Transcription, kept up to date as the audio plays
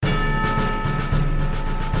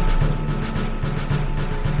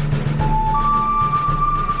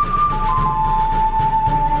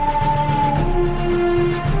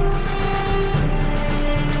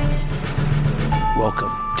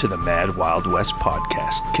Mad Wild West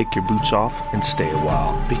podcast. Kick your boots off and stay a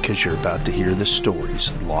while, because you're about to hear the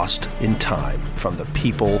stories lost in time from the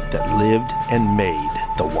people that lived and made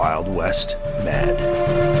the Wild West mad.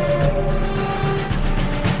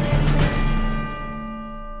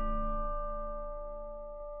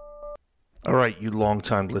 All right, you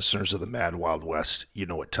longtime listeners of the Mad Wild West, you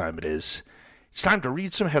know what time it is. It's time to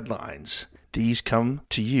read some headlines. These come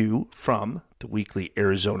to you from the Weekly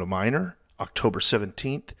Arizona Miner, October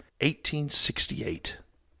 17th, 1868.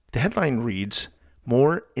 The headline reads,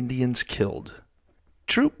 More Indians Killed.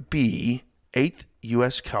 Troop B, 8th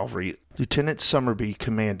U.S. Cavalry, Lieutenant Summerby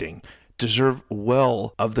commanding, deserve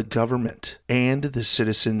well of the government and the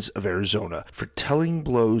citizens of Arizona for telling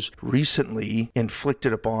blows recently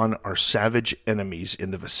inflicted upon our savage enemies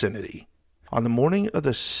in the vicinity. On the morning of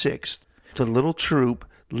the 6th, the little troop,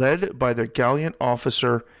 led by their gallant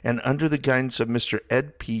officer and under the guidance of Mr.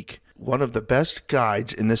 Ed Peake, one of the best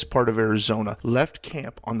guides in this part of Arizona, left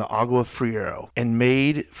camp on the Agua Fria and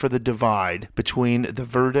made for the divide between the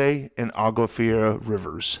Verde and Agua Fria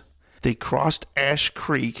rivers. They crossed Ash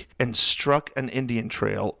Creek and struck an Indian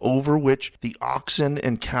trail over which the oxen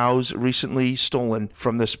and cows recently stolen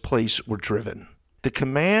from this place were driven. The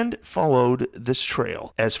command followed this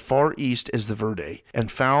trail as far east as the Verde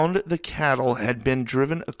and found the cattle had been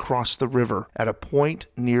driven across the river at a point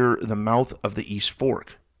near the mouth of the East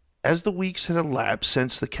Fork. As the weeks had elapsed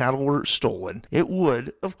since the cattle were stolen, it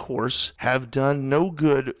would, of course, have done no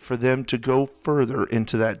good for them to go further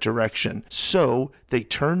into that direction, so they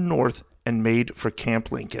turned north and made for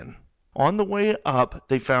Camp Lincoln. On the way up,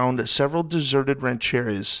 they found several deserted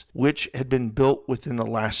rancherías, which had been built within the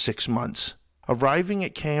last 6 months. Arriving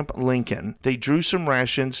at Camp Lincoln, they drew some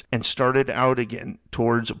rations and started out again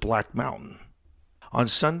towards Black Mountain. On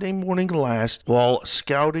Sunday morning last, while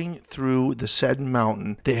scouting through the said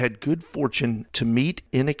mountain, they had good fortune to meet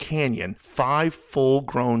in a canyon 5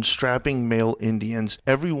 full-grown strapping male Indians,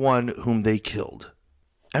 every one whom they killed.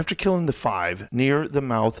 After killing the 5 near the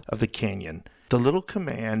mouth of the canyon, the little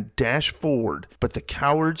command dashed forward, but the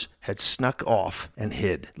cowards had snuck off and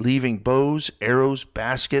hid, leaving bows, arrows,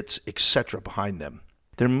 baskets, etc. behind them.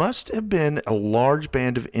 There must have been a large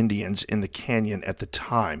band of Indians in the canyon at the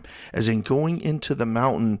time, as in going into the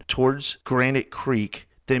mountain towards Granite Creek,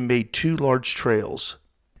 they made 2 large trails.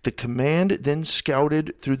 The command then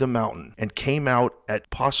scouted through the mountain and came out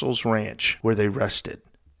at Postle's Ranch, where they rested,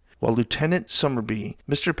 while Lieutenant Summerby,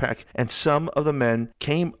 Mr. Peck, and some of the men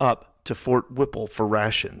came up to Fort Whipple for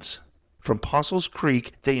rations. From Postle's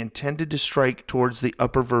Creek, they intended to strike towards the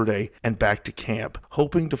Upper Verde and back to camp,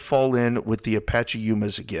 hoping to fall in with the Apache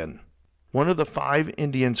Yumas again. One of the 5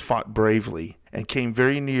 Indians fought bravely and came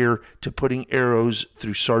very near to putting arrows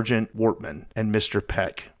through Sergeant Wortman and Mr.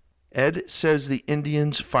 Peck. Ed says the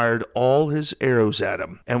Indians fired all his arrows at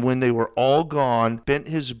him, and when they were all gone, bent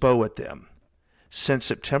his bow at them. Since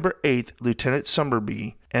September 8th, Lieutenant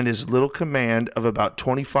Summerby and his little command of about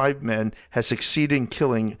 25 men has succeeded in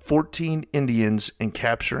killing 14 Indians and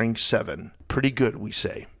capturing 7. Pretty good, we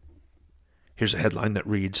say. Here's a headline that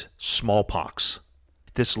reads, Smallpox.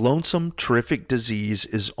 This lonesome, terrific disease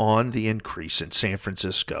is on the increase in San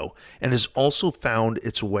Francisco and has also found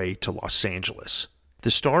its way to Los Angeles.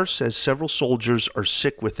 The Star says several soldiers are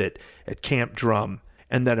sick with it at Camp Drum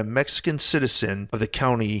and that a Mexican citizen of the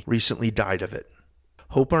county recently died of it.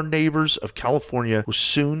 Hope our neighbors of California will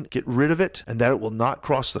soon get rid of it and that it will not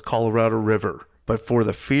cross the Colorado River. But for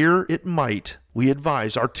the fear it might, we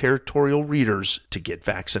advise our territorial readers to get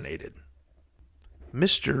vaccinated.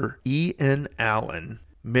 Mr. E.N. Allen,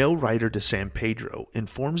 mail writer to San Pedro,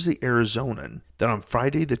 informs the Arizonan that on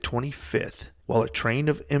Friday the 25th, while a train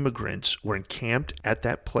of immigrants were encamped at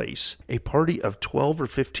that place, a party of 12 or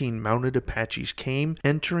 15 mounted Apaches came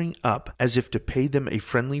entering up as if to pay them a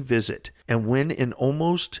friendly visit, and when in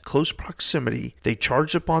almost close proximity, they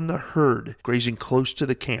charged upon the herd grazing close to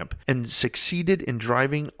the camp and succeeded in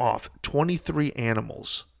driving off 23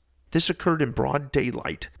 animals. This occurred in broad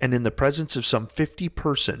daylight and in the presence of some 50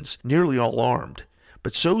 persons, nearly all armed.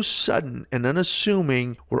 But so sudden and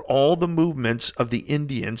unassuming were all the movements of the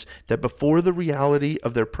Indians that before the reality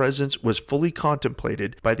of their presence was fully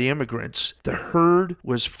contemplated by the immigrants, the herd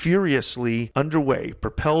was furiously underway,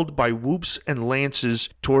 propelled by whoops and lances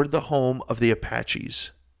toward the home of the Apaches.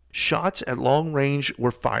 Shots at long range were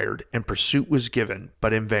fired, and pursuit was given,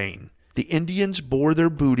 but in vain. The Indians bore their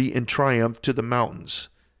booty in triumph to the mountains.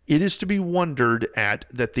 It is to be wondered at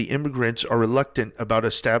that the immigrants are reluctant about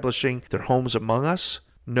establishing their homes among us?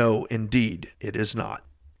 No, indeed, it is not.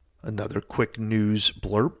 Another quick news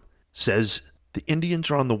blurb says the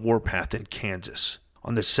Indians are on the warpath in Kansas.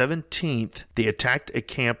 On the 17th, they attacked a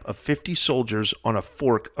camp of 50 soldiers on a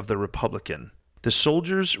fork of the Republican. The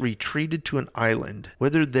soldiers retreated to an island,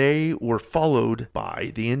 whither they were followed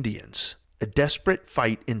by the Indians. A desperate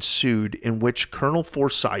fight ensued in which Colonel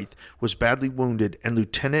Forsyth was badly wounded and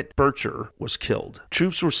Lieutenant Bircher was killed.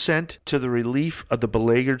 Troops were sent to the relief of the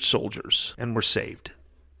beleaguered soldiers and were saved.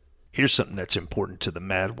 Here's something that's important to the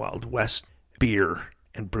Mad Wild West: beer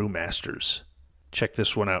and brewmasters. Check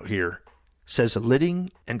this one out here. Says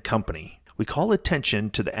Lidding and Company. We call attention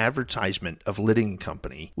to the advertisement of Lidding and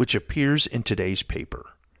Company, which appears in today's paper.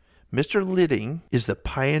 Mr. Lidding is the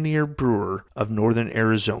pioneer brewer of northern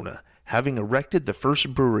Arizona, having erected the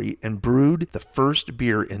first brewery and brewed the first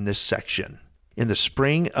beer in this section. In the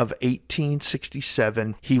spring of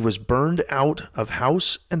 1867, he was burned out of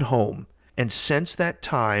house and home, and since that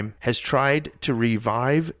time has tried to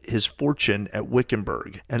revive his fortune at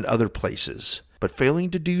Wickenburg and other places. But failing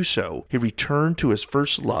to do so, he returned to his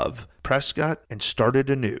first love, Prescott, and started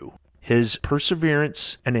anew. His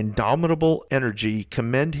perseverance and indomitable energy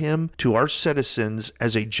commend him to our citizens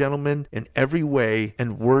as a gentleman in every way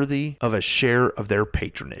and worthy of a share of their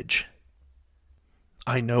patronage.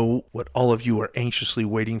 I know what all of you are anxiously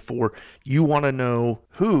waiting for. You want to know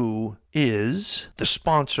who is the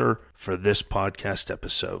sponsor for this podcast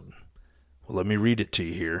episode. Well, let me read it to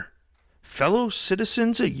you here. Fellow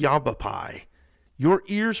citizens of Yavapai, your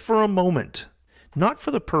ears for a moment, not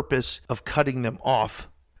for the purpose of cutting them off,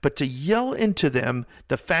 but to yell into them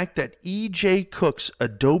the fact that E.J. Cook's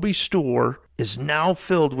Adobe store is now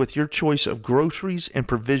filled with your choice of groceries and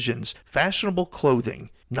provisions, fashionable clothing,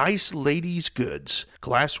 nice ladies' goods,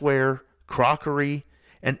 glassware, crockery,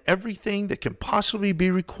 and everything that can possibly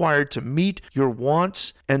be required to meet your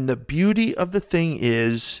wants. And the beauty of the thing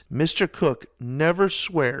is, Mr. Cook never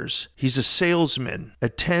swears. He's a salesman,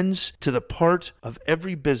 attends to the part of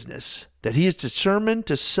every business, that he is determined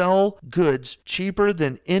to sell goods cheaper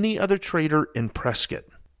than any other trader in Prescott.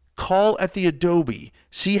 Call at the Adobe,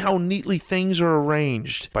 see how neatly things are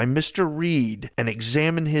arranged by Mr. Reed, and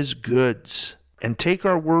examine his goods. And take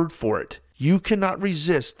our word for it, you cannot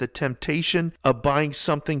resist the temptation of buying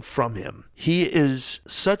something from him. He is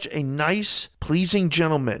such a nice, pleasing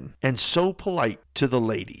gentleman, and so polite to the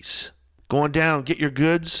ladies. Go on down, get your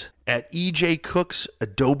goods at E.J. Cook's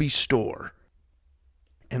Adobe store.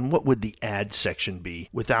 And what would the ad section be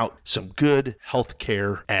without some good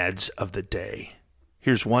healthcare ads of the day?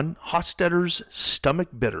 Here's one: Hostetter's Stomach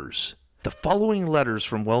Bitters. The following letters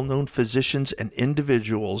from well-known physicians and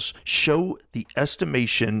individuals show the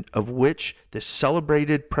estimation of which this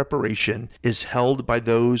celebrated preparation is held by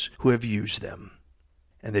those who have used them.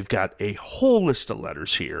 And they've got a whole list of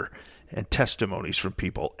letters here and testimonies from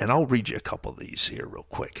people, and I'll read you a couple of these here real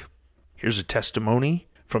quick. Here's a testimony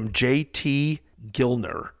from J.T.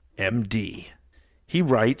 Gilner, M.D. He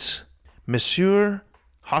writes, Monsieur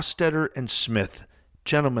Hostetter and Smith,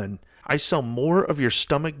 gentlemen, I sell more of your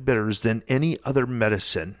stomach bitters than any other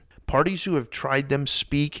medicine. Parties who have tried them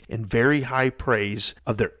speak in very high praise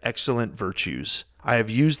of their excellent virtues. I have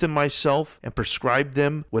used them myself and prescribed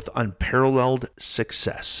them with unparalleled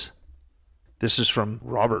success. This is from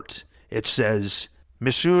Robert. It says,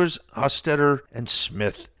 Messrs. Hostetter and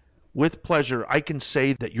Smith, with pleasure I can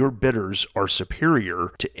say that your bitters are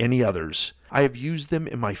superior to any others. I have used them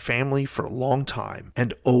in my family for a long time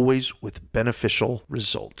and always with beneficial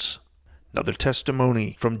results. Another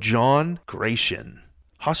testimony from John Gratian.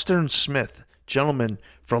 Hostetter and Smith, gentlemen,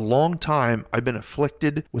 for a long time I've been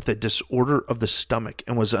afflicted with a disorder of the stomach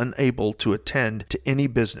and was unable to attend to any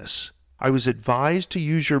business. I was advised to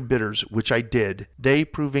use your bitters, which I did, they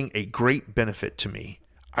proving a great benefit to me.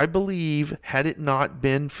 I believe, had it not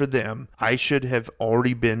been for them, I should have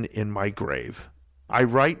already been in my grave. I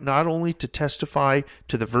write not only to testify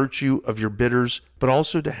to the virtue of your bitters, but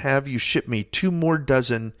also to have you ship me 2 more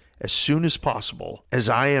dozen as soon as possible, as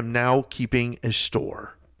I am now keeping a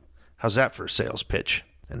store. How's that for a sales pitch?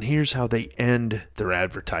 And here's how they end their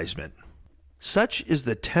advertisement. Such is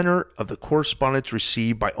the tenor of the correspondence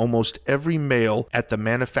received by almost every mail at the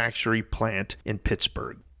manufacturing plant in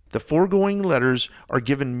Pittsburgh. The foregoing letters are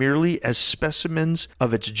given merely as specimens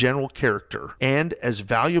of its general character and as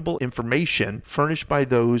valuable information furnished by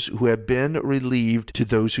those who have been relieved to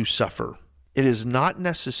those who suffer. It is not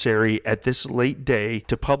necessary at this late day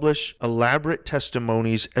to publish elaborate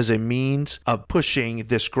testimonies as a means of pushing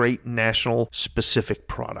this great national specific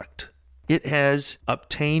product. It has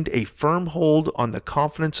obtained a firm hold on the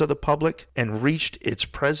confidence of the public and reached its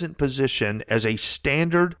present position as a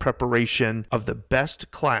standard preparation of the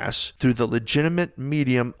best class through the legitimate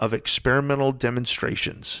medium of experimental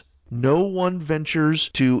demonstrations. No one ventures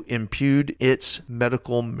to impugn its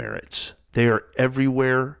medical merits. They are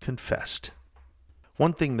everywhere confessed.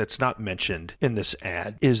 One thing that's not mentioned in this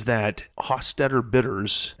ad is that Hofstetter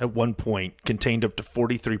bitters at one point contained up to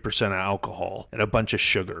 43% of alcohol and a bunch of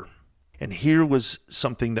sugar. And here was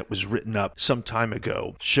something that was written up some time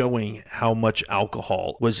ago showing how much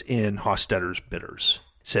alcohol was in Hofstetter's bitters.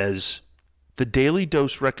 It says, the daily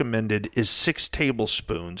dose recommended is 6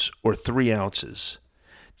 tablespoons or 3 ounces.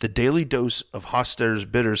 The daily dose of Hofstetter's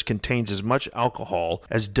bitters contains as much alcohol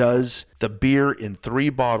as does the beer in 3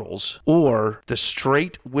 bottles or the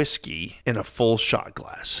straight whiskey in a full shot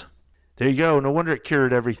glass. There you go. No wonder it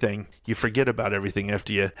cured everything. You forget about everything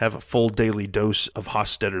after you have a full daily dose of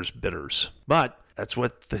Hofstetter's bitters. But that's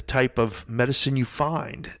what the type of medicine you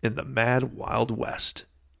find in the Mad Wild West.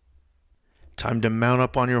 Time to mount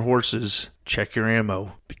up on your horses, check your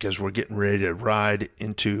ammo, because we're getting ready to ride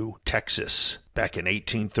into Texas back in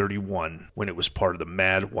 1831 when it was part of the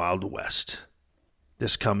Mad Wild West.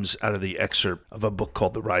 This comes out of the excerpt of a book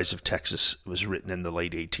called The Rise of Texas. It was written in the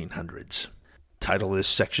late 1800s. The title of this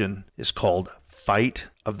section is called Fight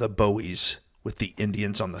of the Bowies with the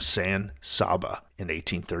Indians on the San Saba in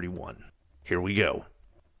 1831. Here we go.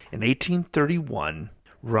 In 1831,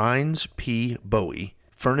 Rhines P. Bowie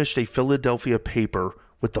furnished a Philadelphia paper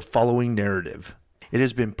with the following narrative. It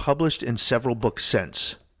has been published in several books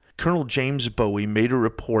since. Colonel James Bowie made a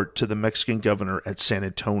report to the Mexican governor at San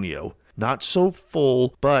Antonio, not so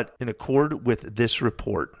full, but in accord with this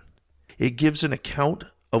report. It gives an account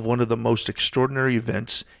of one of the most extraordinary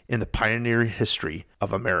events in the pioneer history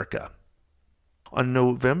of America. On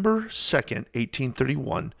November 2nd,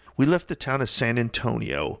 1831, we left the town of San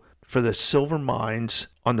Antonio for the silver mines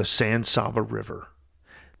on the San Saba River.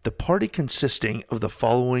 The party consisting of the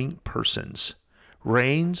following persons: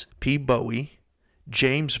 Raines P. Bowie,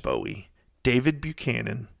 James Bowie, David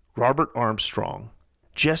Buchanan, Robert Armstrong,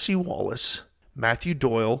 Jesse Wallace, Matthew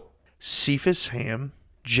Doyle, Cephas Ham,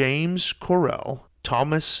 James Correll,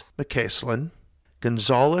 Thomas McCaslin,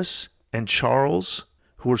 Gonzales, and Charles,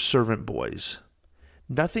 who were servant boys.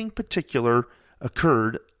 Nothing particular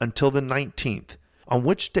occurred until the 19th, on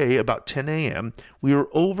which day, about 10 a.m., we were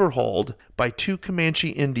overhauled by 2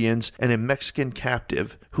 Comanche Indians and a Mexican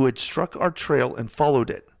captive who had struck our trail and followed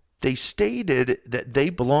it. They stated that they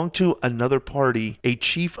belonged to another party, a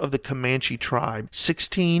chief of the Comanche tribe,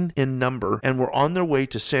 16 in number, and were on their way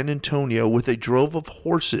to San Antonio with a drove of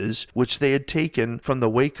horses which they had taken from the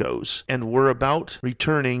Wacos and were about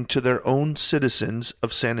returning to their own citizens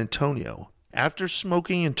of San Antonio. After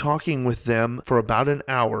smoking and talking with them for about an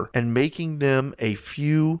hour and making them a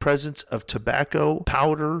few presents of tobacco,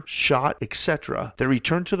 powder, shot, etc., they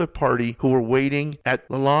returned to the party who were waiting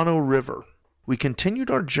at Llano River. We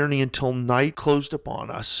continued our journey until night closed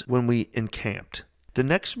upon us when we encamped. The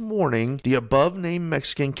next morning, the above-named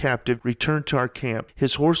Mexican captive returned to our camp.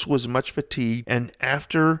 His horse was much fatigued, and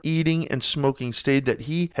after eating and smoking, stated that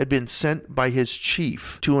he had been sent by his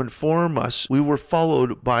chief to inform us we were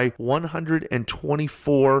followed by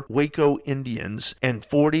 124 Waco Indians, and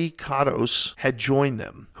 40 Cados had joined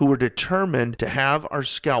them, who were determined to have our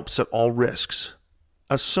scalps at all risks.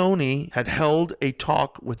 Asoni had held a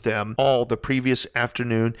talk with them all the previous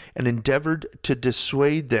afternoon and endeavored to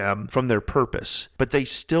dissuade them from their purpose, but they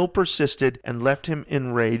still persisted and left him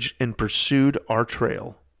enraged and pursued our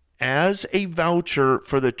trail. As a voucher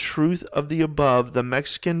for the truth of the above, the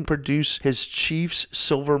Mexican produced his chief's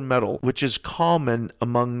silver medal, which is common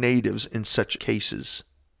among natives in such cases.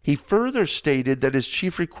 He further stated that his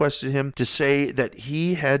chief requested him to say that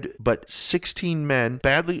he had but 16 men,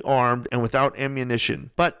 badly armed and without ammunition,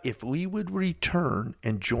 but if we would return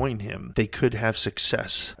and join him, they could have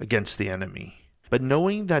success against the enemy. But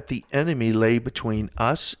knowing that the enemy lay between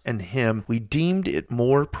us and him, we deemed it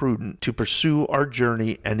more prudent to pursue our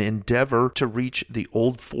journey and endeavor to reach the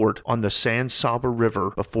old fort on the San Saba River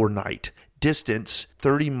before night, distance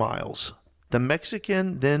 30 miles. The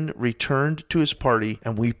Mexican then returned to his party,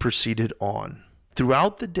 and we proceeded on.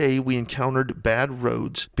 Throughout the day, we encountered bad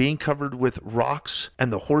roads, being covered with rocks,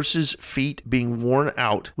 and the horses' feet being worn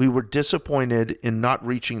out. We were disappointed in not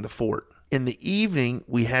reaching the fort. In the evening,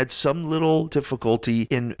 we had some little difficulty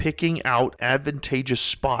in picking out an advantageous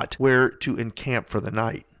spot where to encamp for the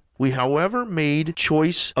night. We, however, made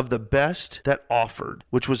choice of the best that offered,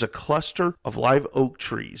 which was a cluster of live oak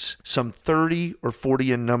trees, some 30 or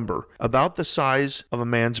 40 in number, about the size of a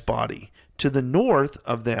man's body. To the north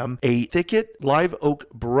of them, a thicket live oak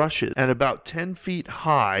bushes, and about 10 feet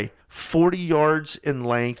high, 40 yards in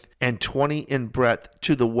length, and 20 in breadth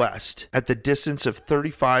to the west, at the distance of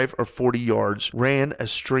 35 or 40 yards, ran a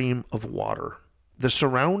stream of water. The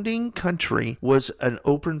surrounding country was an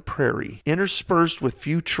open prairie, interspersed with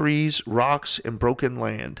few trees, rocks, and broken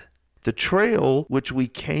land. The trail which we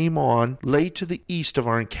came on lay to the east of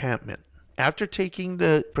our encampment. After taking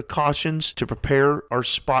the precautions to prepare our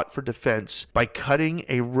spot for defense by cutting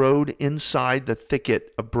a road inside the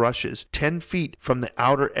thicket of brushes 10 feet from the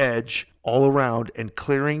outer edge all around and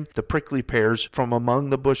clearing the prickly pears from among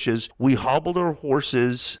the bushes, we hobbled our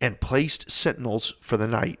horses and placed sentinels for the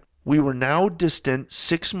night. We were now distant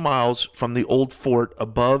 6 miles from the old fort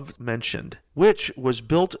above mentioned, which was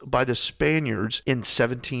built by the Spaniards in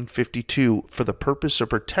 1752 for the purpose of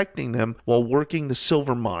protecting them while working the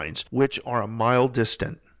silver mines, which are a mile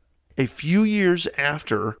distant. A few years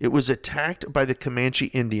after, it was attacked by the Comanche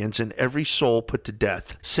Indians and every soul put to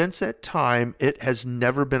death. Since that time, it has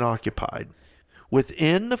never been occupied.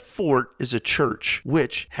 Within the fort is a church,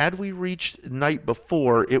 which, had we reached the night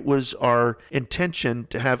before, it was our intention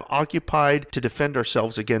to have occupied to defend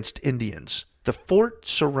ourselves against Indians. The fort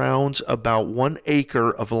surrounds about 1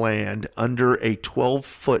 acre of land under a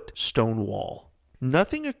 12-foot stone wall.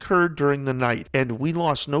 Nothing occurred during the night, and we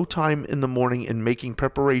lost no time in the morning in making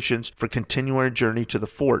preparations for continuing our journey to the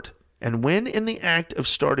fort. And when in the act of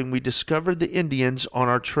starting, we discovered the Indians on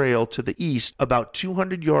our trail to the east, about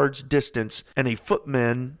 200 yards distance, and a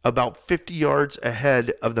footman about 50 yards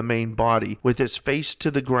ahead of the main body, with his face to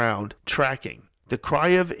the ground, tracking. The cry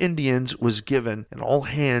of Indians was given, and all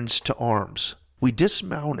hands to arms. We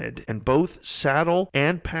dismounted, and both saddle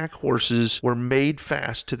and pack horses were made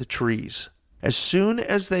fast to the trees. As soon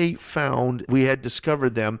as they found we had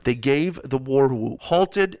discovered them, they gave the war whoop,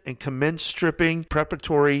 halted, and commenced stripping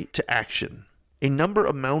preparatory to action. A number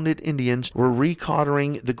of mounted Indians were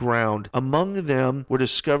reconnoitering the ground. Among them were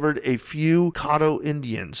discovered a few Caddo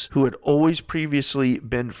Indians who had always previously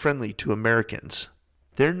been friendly to Americans.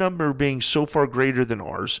 Their number being so far greater than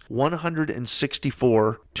ours,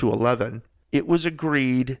 164 to 11, it was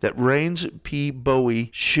agreed that Rains P. Bowie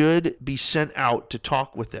should be sent out to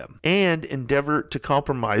talk with them and endeavor to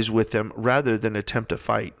compromise with them rather than attempt a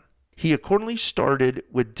fight. He accordingly started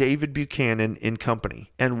with David Buchanan in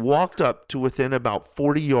company and walked up to within about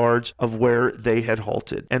 40 yards of where they had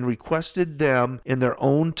halted and requested them in their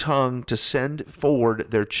own tongue to send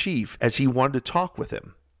forward their chief as he wanted to talk with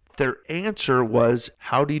him. Their answer was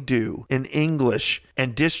 "Howdy do" in English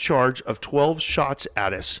and discharge of 12 shots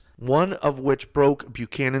at us, one of which broke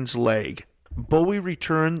Buchanan's leg. Bowie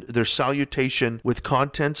returned their salutation with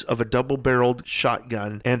contents of a double-barreled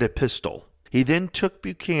shotgun and a pistol. He then took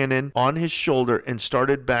Buchanan on his shoulder and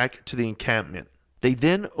started back to the encampment. They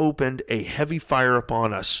then opened a heavy fire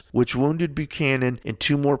upon us, which wounded Buchanan in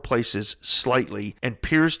 2 more places slightly and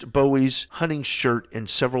pierced Bowie's hunting shirt in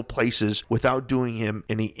several places without doing him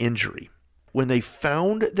any injury. When they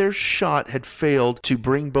found their shot had failed to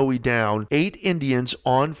bring Bowie down, 8 Indians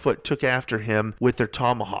on foot took after him with their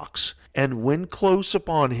tomahawks, and when close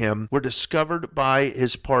upon him were discovered by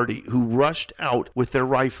his party, who rushed out with their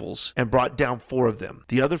rifles and brought down 4 of them,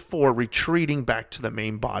 the other 4 retreating back to the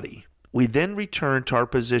main body. We then returned to our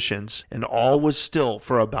positions, and all was still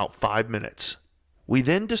for about 5 minutes. We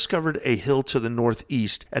then discovered a hill to the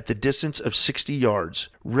northeast at the distance of 60 yards,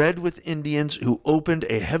 red with Indians who opened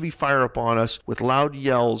a heavy fire upon us with loud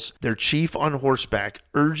yells, their chief on horseback,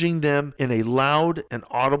 urging them in a loud and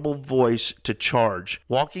audible voice to charge,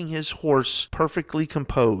 walking his horse perfectly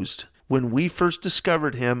composed. When we first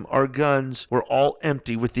discovered him, our guns were all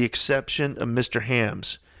empty with the exception of Mr.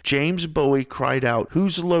 Ham's. James Bowie cried out,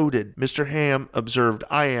 "Who's loaded?" Mr. Ham observed,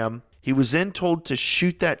 "I am." He was then told to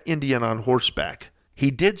shoot that Indian on horseback. He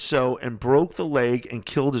did so and broke the leg and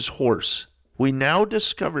killed his horse. We now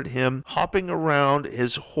discovered him hopping around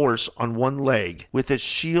his horse on one leg, with his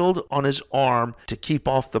shield on his arm to keep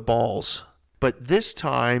off the balls. But this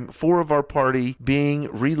time, 4 of our party, being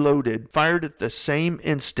reloaded, fired at the same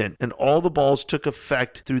instant, and all the balls took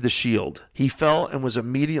effect through the shield. He fell and was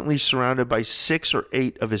immediately surrounded by 6 or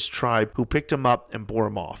 8 of his tribe, who picked him up and bore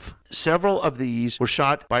him off. Several of these were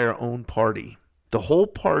shot by our own party. The whole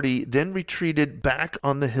party then retreated back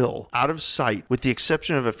on the hill, out of sight, with the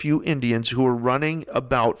exception of a few Indians who were running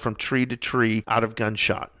about from tree to tree out of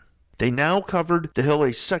gunshot. They now covered the hill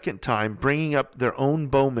a second time, bringing up their own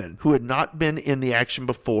bowmen, who had not been in the action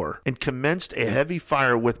before, and commenced a heavy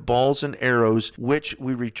fire with balls and arrows, which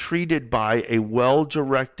we retreated by a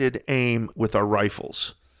well-directed aim with our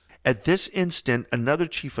rifles. At this instant, another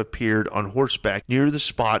chief appeared on horseback near the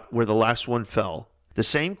spot where the last one fell. The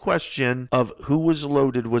same question of who was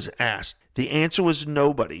loaded was asked. The answer was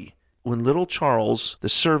nobody, when little Charles, the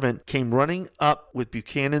servant, came running up with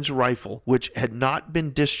Buchanan's rifle, which had not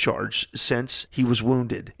been discharged since he was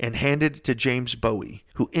wounded, and handed it to James Bowie,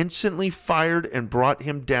 who instantly fired and brought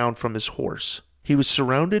him down from his horse. He was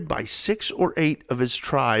surrounded by 6 or 8 of his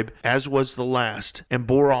tribe, as was the last, and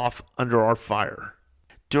bore off under our fire.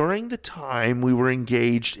 During the time we were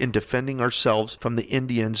engaged in defending ourselves from the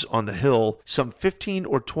Indians on the hill, some 15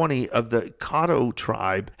 or 20 of the Caddo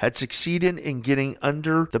tribe had succeeded in getting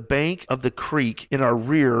under the bank of the creek in our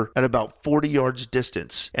rear at about 40 yards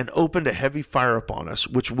distance, and opened a heavy fire upon us,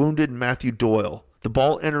 which wounded Matthew Doyle, the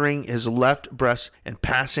ball entering his left breast and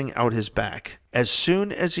passing out his back. As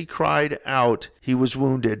soon as he cried out he was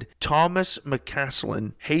wounded, Thomas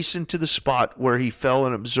McCaslin hastened to the spot where he fell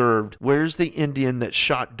and observed, "Where's the Indian that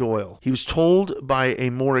shot Doyle?" He was told by a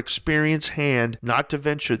more experienced hand not to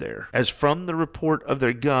venture there, as from the report of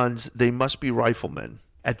their guns they must be riflemen.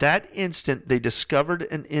 At that instant they discovered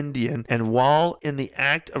an Indian, and while in the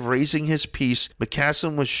act of raising his piece,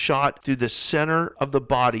 McCaslin was shot through the center of the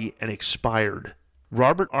body and expired.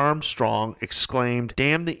 Robert Armstrong exclaimed,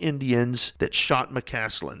 "Damn the Indians that shot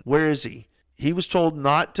McCaslin. Where is he?" He was told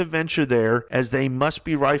not to venture there, as they must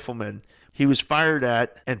be riflemen. He was fired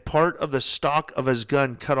at, and part of the stock of his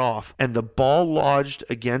gun cut off, and the ball lodged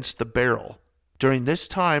against the barrel. During this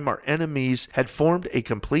time our enemies had formed a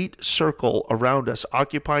complete circle around us,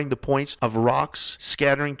 occupying the points of rocks,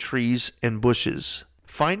 scattering trees and bushes.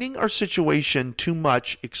 Finding our situation too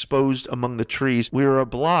much exposed among the trees, we were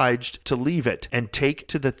obliged to leave it and take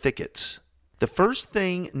to the thickets. The first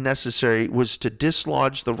thing necessary was to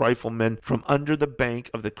dislodge the riflemen from under the bank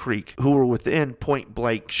of the creek, who were within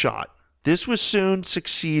point-blank shot. This was soon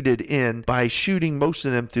succeeded in by shooting most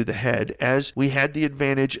of them through the head, as we had the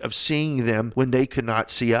advantage of seeing them when they could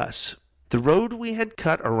not see us. The road we had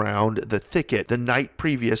cut around the thicket the night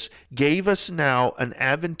previous gave us now an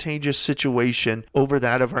advantageous situation over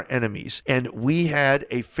that of our enemies, and we had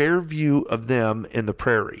a fair view of them in the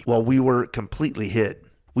prairie, while we were completely hid.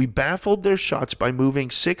 We baffled their shots by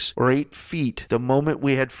moving 6 or 8 feet the moment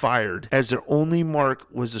we had fired, as their only mark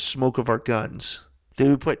was the smoke of our guns. They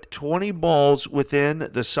would put 20 balls within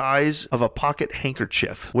the size of a pocket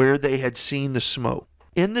handkerchief where they had seen the smoke.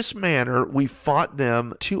 In this manner we fought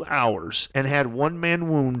them 2 hours, and had one man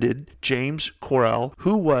wounded, James Correll,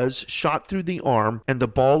 who was shot through the arm, and the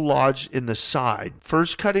ball lodged in the side,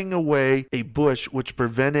 first cutting away a bush which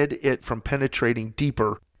prevented it from penetrating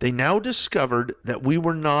deeper. They now discovered that we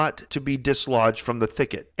were not to be dislodged from the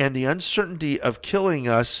thicket, and the uncertainty of killing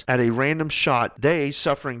us at a random shot, they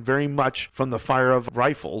suffering very much from the fire of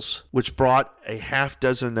rifles, which brought a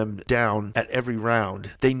half-dozen of them down at every round.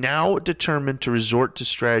 They now determined to resort to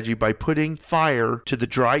strategy by putting fire to the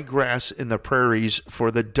dry grass in the prairies for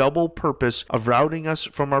the double purpose of routing us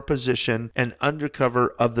from our position and under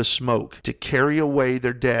cover of the smoke, to carry away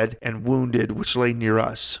their dead and wounded which lay near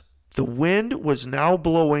us. The wind was now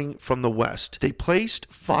blowing from the west. They placed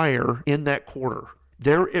fire in that quarter.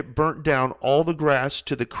 There it burnt down all the grass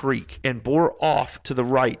to the creek, and bore off to the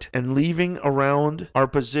right, and leaving around our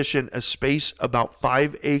position a space about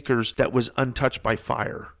 5 acres that was untouched by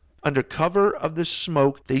fire. Under cover of the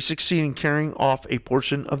smoke, they succeeded in carrying off a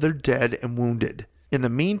portion of their dead and wounded. In the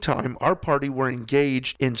meantime, our party were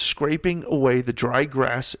engaged in scraping away the dry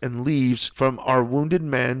grass and leaves from our wounded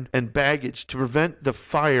men and baggage to prevent the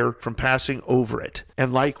fire from passing over it,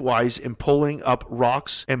 and likewise in pulling up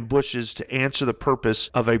rocks and bushes to answer the purpose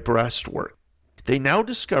of a breastwork. They now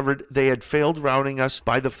discovered they had failed routing us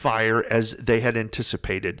by the fire as they had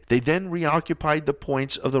anticipated. They then reoccupied the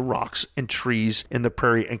points of the rocks and trees in the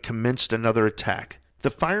prairie and commenced another attack. The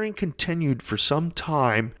firing continued for some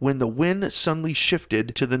time, when the wind suddenly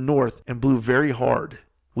shifted to the north and blew very hard.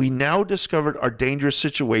 We now discovered our dangerous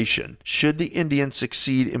situation, should the Indians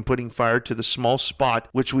succeed in putting fire to the small spot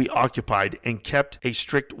which we occupied, and kept a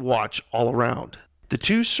strict watch all around. The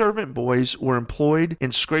 2 servant boys were employed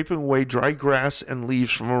in scraping away dry grass and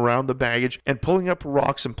leaves from around the baggage, and pulling up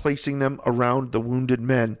rocks and placing them around the wounded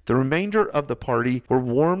men. The remainder of the party were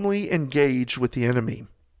warmly engaged with the enemy.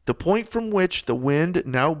 The point from which the wind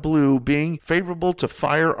now blew being favorable to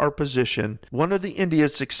fire our position, one of the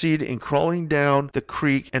Indians succeeded in crawling down the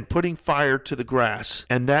creek and putting fire to the grass,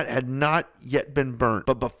 and that had not yet been burnt,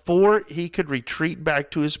 but before he could retreat back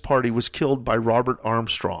to his party was killed by Robert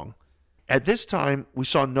Armstrong. At this time we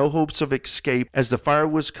saw no hopes of escape, as the fire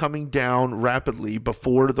was coming down rapidly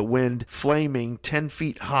before the wind, flaming 10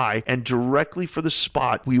 feet high and directly for the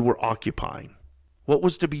spot we were occupying. What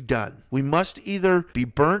was to be done? We must either be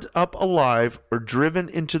burnt up alive or driven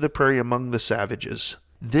into the prairie among the savages.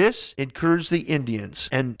 This encouraged the Indians,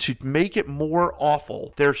 and to make it more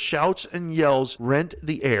awful, their shouts and yells rent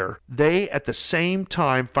the air. They at the same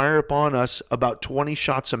time fire upon us about 20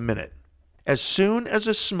 shots a minute. As soon as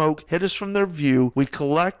the smoke hid us from their view, we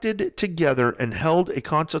collected together and held a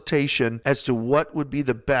consultation as to what would be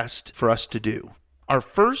the best for us to do. Our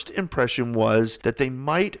first impression was that they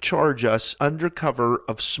might charge us under cover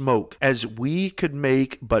of smoke, as we could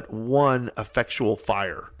make but one effectual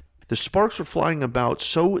fire. The sparks were flying about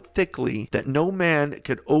so thickly that no man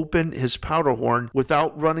could open his powder horn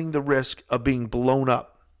without running the risk of being blown up.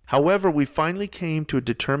 However, we finally came to a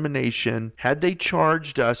determination, had they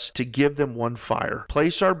charged us, to give them one fire,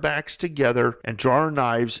 place our backs together, and draw our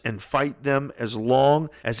knives and fight them as long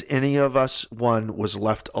as any of us one was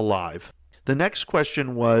left alive. The next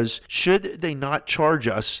question was, should they not charge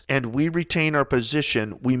us and we retain our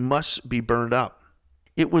position, we must be burned up.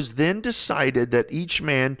 It was then decided that each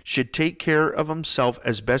man should take care of himself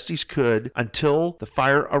as best he could until the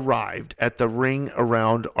fire arrived at the ring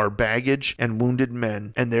around our baggage and wounded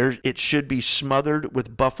men, and there it should be smothered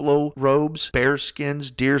with buffalo robes, bear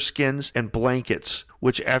skins, deer skins, and blankets,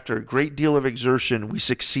 which after a great deal of exertion we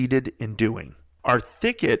succeeded in doing. Our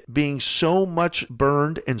thicket being so much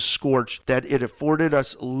burned and scorched that it afforded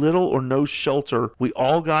us little or no shelter, we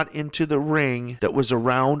all got into the ring that was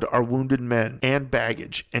around our wounded men and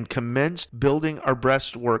baggage, and commenced building our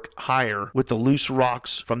breastwork higher with the loose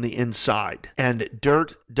rocks from the inside, and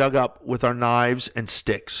dirt dug up with our knives and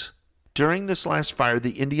sticks. During this last fire, the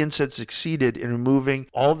Indians had succeeded in removing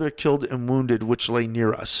all their killed and wounded which lay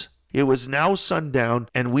near us. It was now sundown,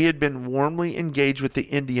 and we had been warmly engaged with the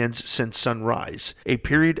Indians since sunrise, a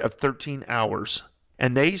period of 13 hours.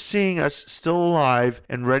 And they, seeing us still alive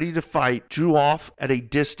and ready to fight, drew off at a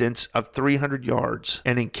distance of 300 yards,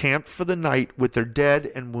 and encamped for the night with their dead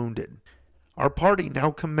and wounded. Our party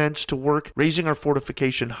now commenced to work, raising our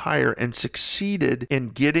fortification higher, and succeeded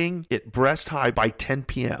in getting it breast high by 10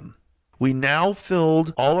 p.m. We now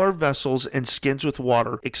filled all our vessels and skins with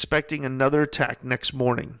water, expecting another attack next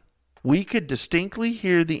morning. We could distinctly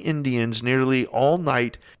hear the Indians nearly all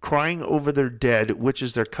night crying over their dead, which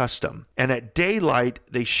is their custom. And at daylight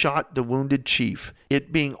they shot the wounded chief,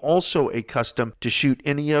 it being also a custom to shoot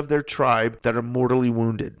any of their tribe that are mortally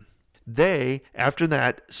wounded. They, after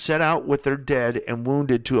that, set out with their dead and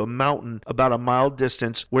wounded to a mountain about a mile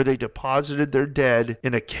distance, where they deposited their dead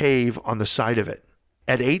in a cave on the side of it.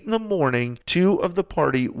 At 8 a.m, 2 of the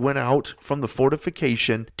party went out from the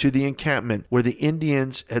fortification to the encampment where the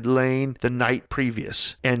Indians had lain the night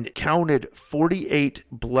previous, and counted 48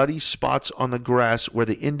 bloody spots on the grass where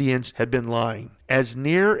the Indians had been lying. As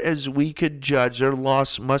near as we could judge, their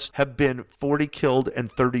loss must have been 40 killed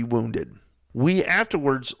and 30 wounded. We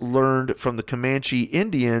afterwards learned from the Comanche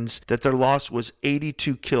Indians that their loss was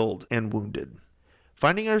 82 killed and wounded.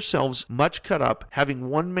 Finding ourselves much cut up, having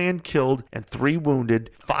 1 man killed and 3 wounded,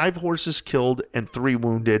 5 horses killed and 3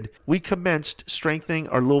 wounded, we commenced strengthening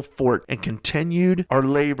our little fort and continued our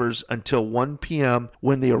labors until 1 p.m.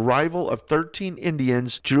 when the arrival of 13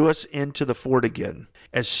 Indians drew us into the fort again.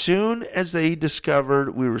 As soon as they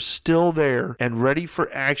discovered we were still there and ready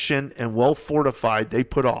for action and well fortified, they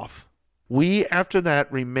put off. We, after that,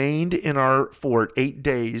 remained in our fort 8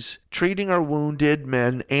 days, treating our wounded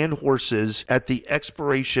men and horses, at the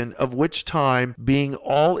expiration of which time, being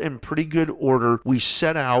all in pretty good order, we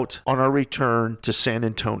set out on our return to San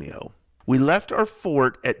Antonio. We left our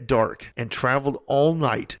fort at dark and traveled all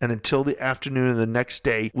night, and until the afternoon of the next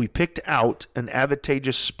day we picked out an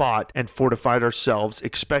advantageous spot and fortified ourselves,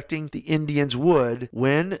 expecting the Indians would,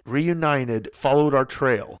 when reunited, follow our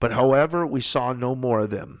trail. But however, we saw no more of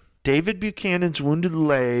them. David Buchanan's wounded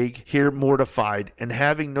leg here mortified, and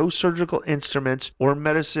having no surgical instruments or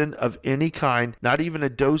medicine of any kind, not even a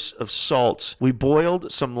dose of salts, we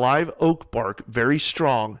boiled some live oak bark very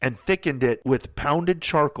strong and thickened it with pounded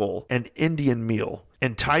charcoal and Indian meal,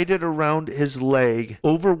 and tied it around his leg,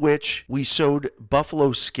 over which we sewed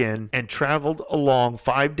buffalo skin, and traveled along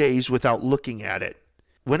 5 days without looking at it.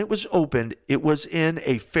 When it was opened, it was in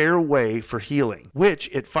a fair way for healing,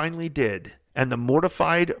 which it finally did, and the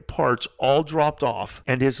mortified parts all dropped off,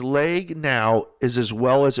 and his leg now is as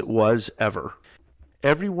well as it was ever.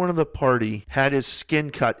 Every one of the party had his skin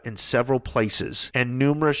cut in several places, and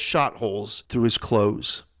numerous shot holes through his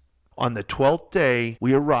clothes. On the 12th day,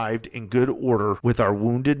 we arrived in good order with our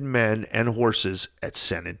wounded men and horses at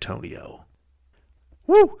San Antonio.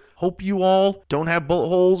 Woo! Hope you all don't have bullet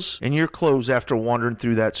holes in your clothes after wandering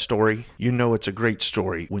through that story. You know it's a great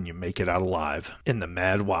story when you make it out alive in the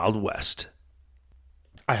Mad Wild West.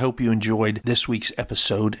 I hope you enjoyed this week's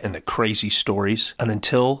episode and the crazy stories. And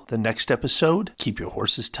until the next episode, keep your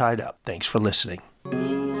horses tied up. Thanks for listening.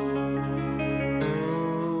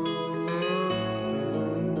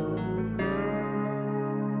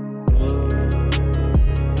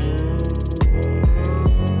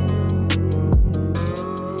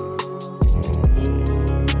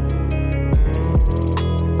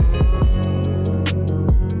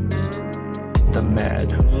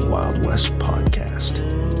 Mad Wild West podcast.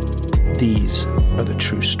 These are the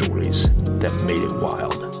true stories that made it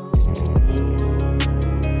wild.